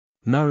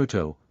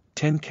Naruto,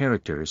 10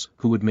 characters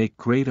who would make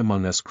great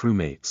among us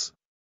crewmates.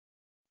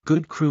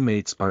 Good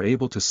crewmates are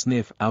able to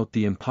sniff out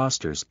the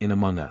imposters in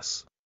Among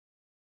Us.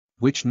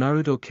 Which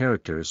Naruto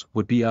characters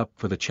would be up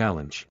for the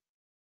challenge?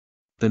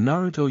 The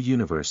Naruto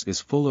universe is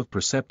full of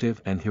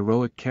perceptive and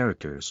heroic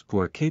characters who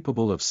are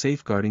capable of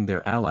safeguarding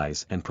their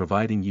allies and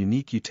providing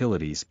unique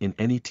utilities in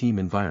any team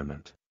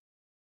environment.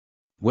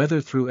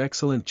 Whether through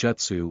excellent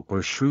jutsu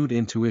or shrewd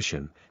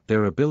intuition,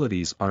 their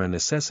abilities are a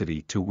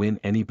necessity to win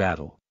any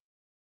battle.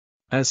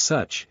 As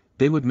such,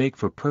 they would make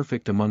for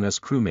perfect Among Us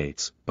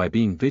crewmates by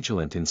being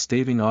vigilant in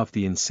staving off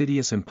the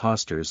insidious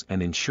imposters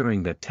and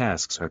ensuring that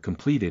tasks are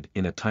completed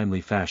in a timely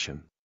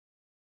fashion.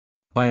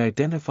 By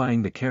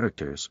identifying the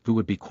characters who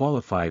would be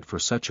qualified for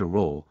such a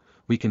role,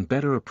 we can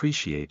better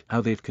appreciate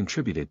how they've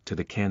contributed to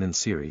the canon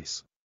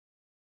series.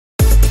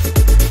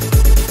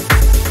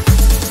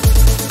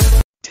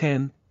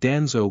 10.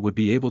 Danzo would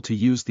be able to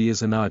use the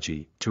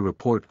Izanagi to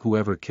report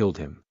whoever killed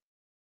him.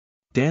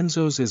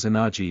 Danzo's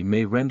Izanagi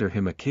may render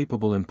him a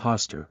capable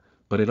imposter,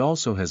 but it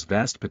also has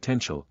vast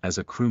potential as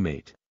a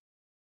crewmate.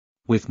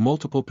 With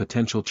multiple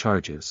potential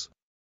charges,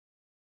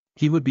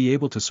 he would be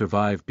able to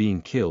survive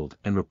being killed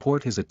and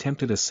report his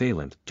attempted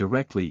assailant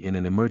directly in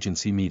an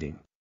emergency meeting.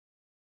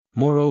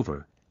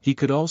 Moreover, he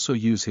could also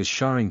use his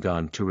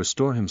Sharingan to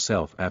restore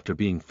himself after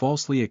being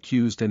falsely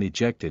accused and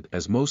ejected,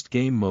 as most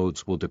game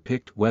modes will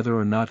depict whether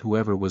or not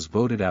whoever was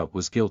voted out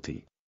was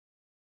guilty.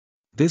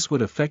 This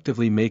would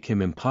effectively make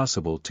him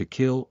impossible to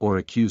kill or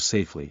accuse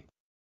safely.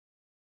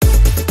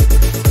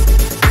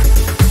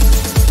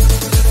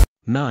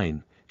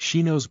 9.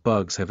 Shino's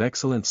bugs have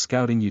excellent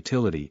scouting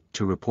utility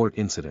to report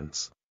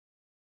incidents.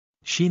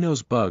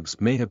 Shino's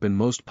bugs may have been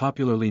most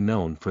popularly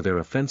known for their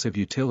offensive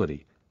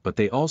utility, but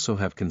they also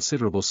have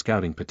considerable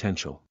scouting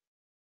potential.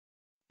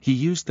 He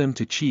used them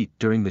to cheat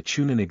during the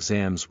Chunin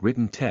exam's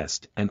written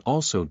test and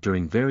also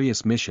during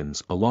various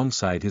missions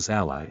alongside his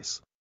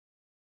allies.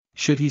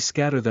 Should he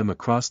scatter them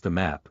across the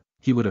map,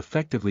 he would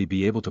effectively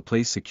be able to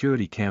place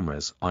security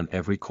cameras on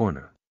every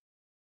corner.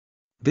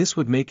 This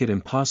would make it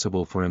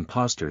impossible for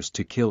imposters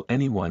to kill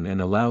anyone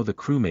and allow the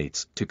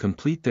crewmates to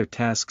complete their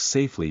tasks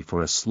safely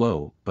for a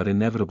slow but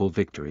inevitable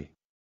victory.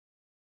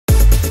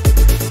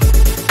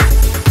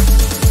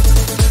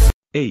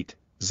 8.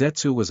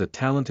 Zetsu was a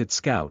talented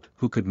scout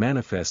who could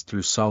manifest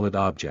through solid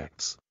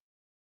objects.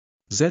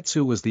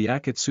 Zetsu was the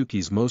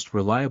Akatsuki's most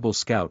reliable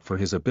scout for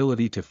his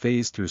ability to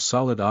phase through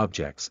solid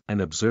objects and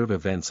observe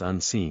events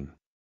unseen.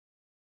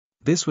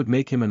 This would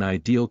make him an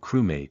ideal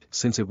crewmate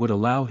since it would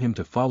allow him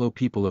to follow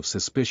people of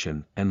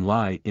suspicion and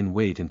lie in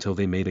wait until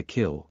they made a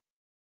kill.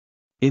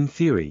 In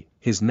theory,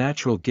 his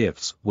natural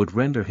gifts would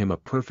render him a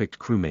perfect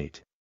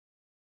crewmate,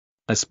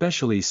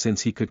 especially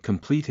since he could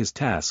complete his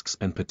tasks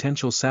and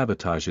potential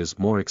sabotages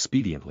more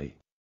expediently.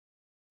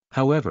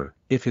 However,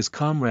 if his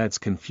comrades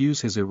confuse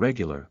his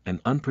irregular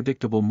and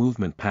unpredictable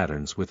movement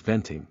patterns with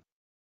venting,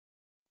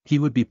 he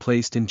would be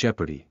placed in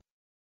jeopardy.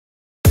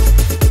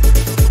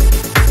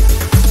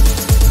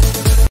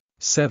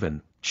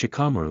 7.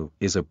 Shikamaru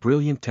is a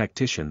brilliant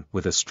tactician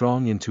with a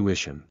strong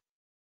intuition.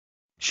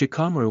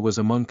 Shikamaru was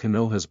among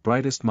Konoha's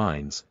brightest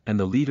minds and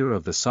the leader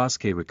of the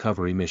Sasuke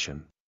recovery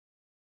mission.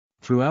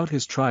 Throughout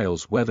his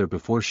trials, whether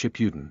before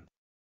Shippuden,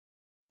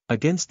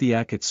 against the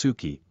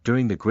Akatsuki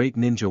during the Great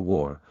Ninja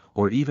War,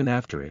 or even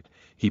after it,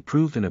 he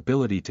proved an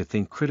ability to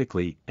think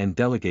critically and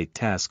delegate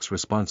tasks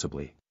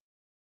responsibly.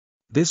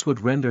 This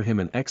would render him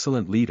an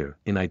excellent leader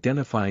in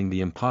identifying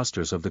the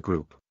imposters of the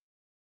group.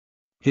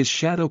 His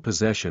shadow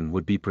possession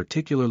would be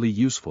particularly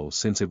useful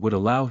since it would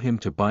allow him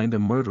to bind a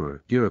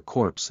murderer near a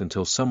corpse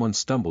until someone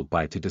stumbled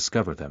by to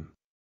discover them.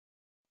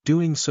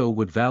 Doing so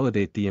would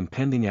validate the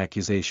impending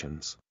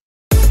accusations.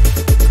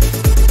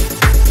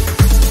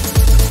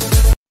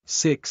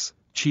 6.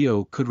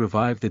 Chio could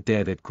revive the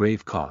dead at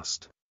grave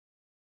cost.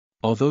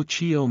 Although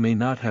Chio may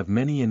not have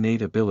many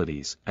innate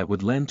abilities that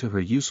would lend to her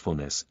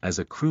usefulness as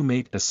a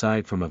crewmate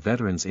aside from a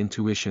veteran's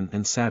intuition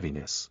and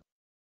savviness,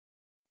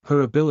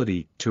 her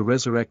ability to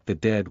resurrect the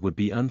dead would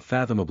be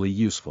unfathomably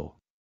useful.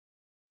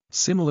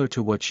 Similar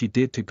to what she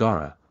did to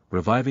Gaara,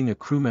 reviving a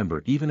crew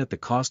member even at the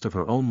cost of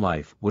her own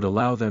life would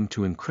allow them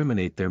to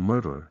incriminate their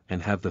murderer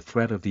and have the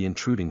threat of the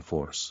intruding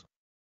force.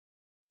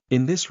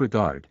 In this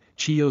regard,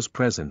 Chio's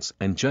presence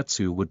and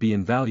jutsu would be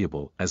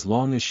invaluable as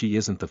long as she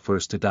isn't the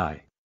first to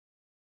die.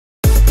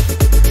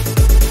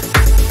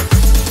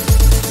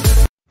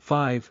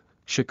 5.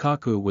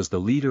 Shikaku was the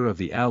leader of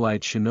the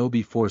Allied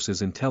Shinobi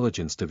Forces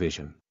Intelligence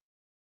Division.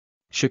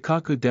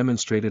 Shikaku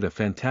demonstrated a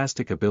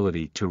fantastic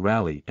ability to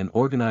rally and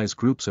organize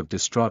groups of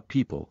distraught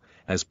people,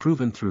 as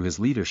proven through his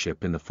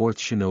leadership in the Fourth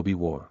Shinobi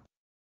War.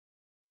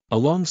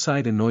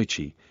 Alongside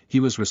Inoichi, he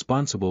was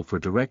responsible for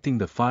directing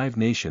the 5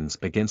 nations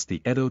against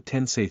the Edo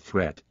Tensei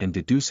threat and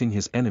deducing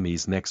his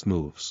enemies' next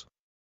moves.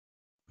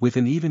 With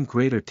an even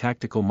greater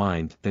tactical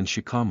mind than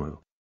Shikamaru,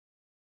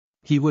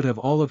 he would have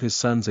all of his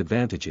son's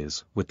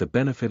advantages with the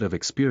benefit of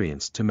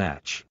experience to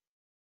match.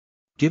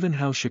 Given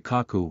how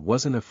Shikaku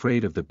wasn't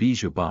afraid of the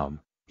Bijou bomb,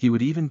 he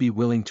would even be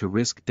willing to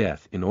risk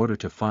death in order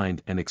to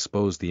find and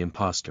expose the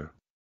imposter.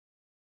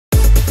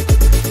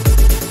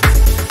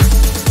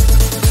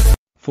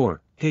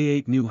 4.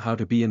 Heiate knew how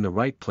to be in the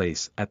right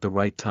place at the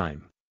right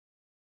time.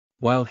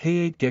 While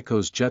Heiate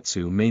Gecko's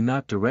jutsu may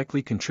not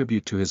directly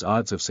contribute to his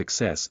odds of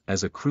success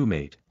as a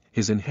crewmate,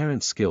 his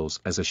inherent skills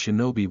as a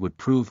shinobi would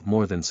prove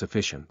more than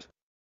sufficient.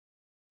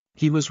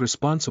 He was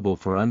responsible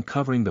for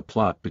uncovering the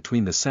plot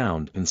between the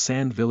Sound and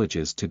Sand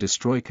villages to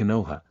destroy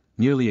Konoha,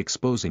 nearly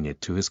exposing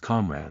it to his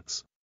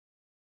comrades.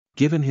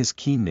 Given his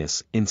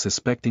keenness in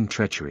suspecting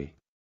treachery,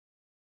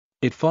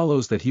 it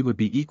follows that he would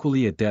be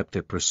equally adept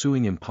at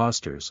pursuing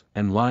imposters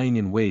and lying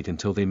in wait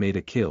until they made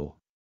a kill.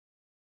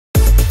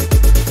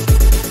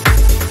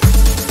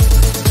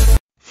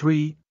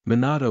 3.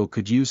 Minato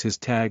could use his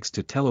tags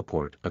to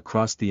teleport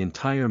across the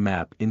entire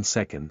map in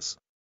seconds.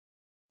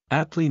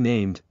 Aptly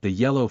named the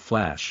Yellow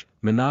Flash,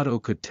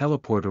 Minato could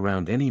teleport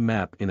around any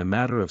map in a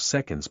matter of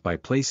seconds by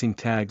placing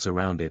tags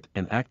around it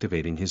and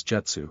activating his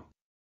jutsu.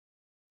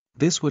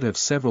 This would have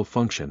several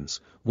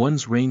functions,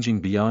 ones ranging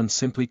beyond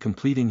simply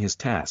completing his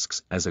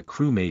tasks as a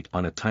crewmate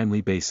on a timely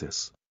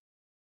basis.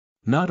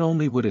 Not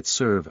only would it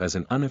serve as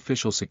an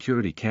unofficial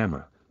security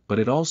camera, but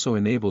it also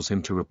enables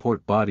him to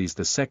report bodies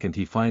the second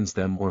he finds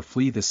them or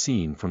flee the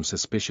scene from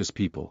suspicious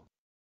people.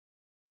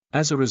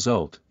 As a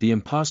result, the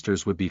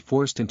imposters would be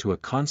forced into a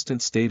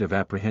constant state of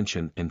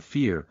apprehension and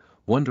fear,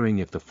 wondering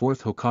if the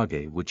fourth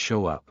Hokage would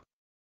show up.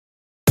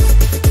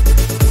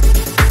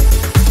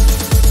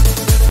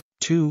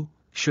 2.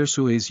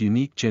 Shirsui's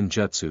unique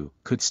genjutsu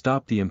could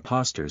stop the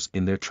imposters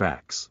in their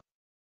tracks.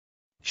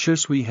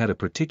 Shirsui had a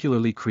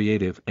particularly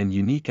creative and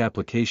unique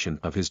application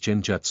of his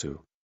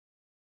genjutsu.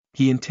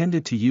 He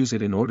intended to use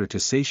it in order to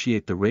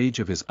satiate the rage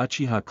of his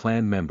Uchiha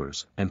clan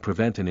members and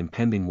prevent an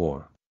impending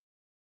war.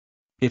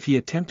 If he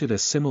attempted a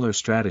similar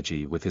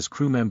strategy with his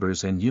crew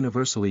members and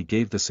universally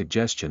gave the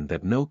suggestion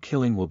that no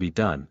killing will be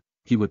done,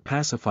 he would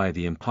pacify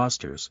the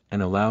imposters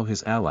and allow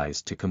his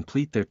allies to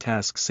complete their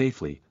task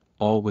safely,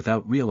 all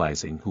without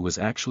realizing who was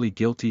actually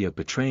guilty of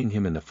betraying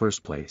him in the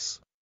first place.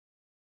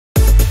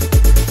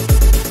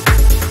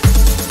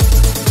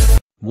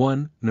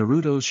 1.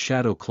 Naruto's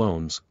shadow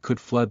clones could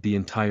flood the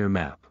entire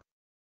map.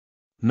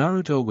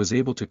 Naruto was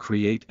able to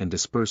create and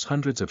disperse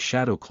hundreds of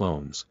shadow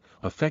clones,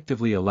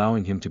 effectively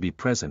allowing him to be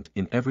present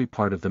in every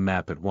part of the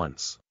map at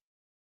once.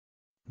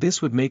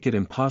 This would make it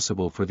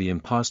impossible for the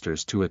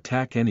imposters to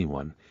attack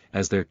anyone,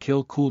 as their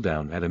kill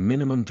cooldown at a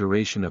minimum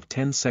duration of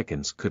 10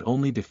 seconds could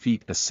only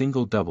defeat a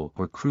single double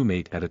or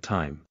crewmate at a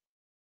time.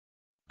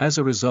 As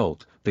a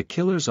result, the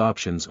killer's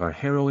options are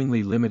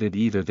harrowingly limited: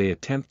 either they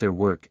attempt their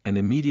work and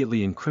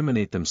immediately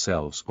incriminate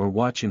themselves or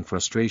watch in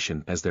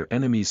frustration as their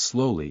enemies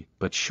slowly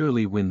but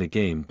surely win the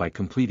game by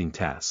completing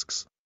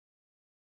tasks.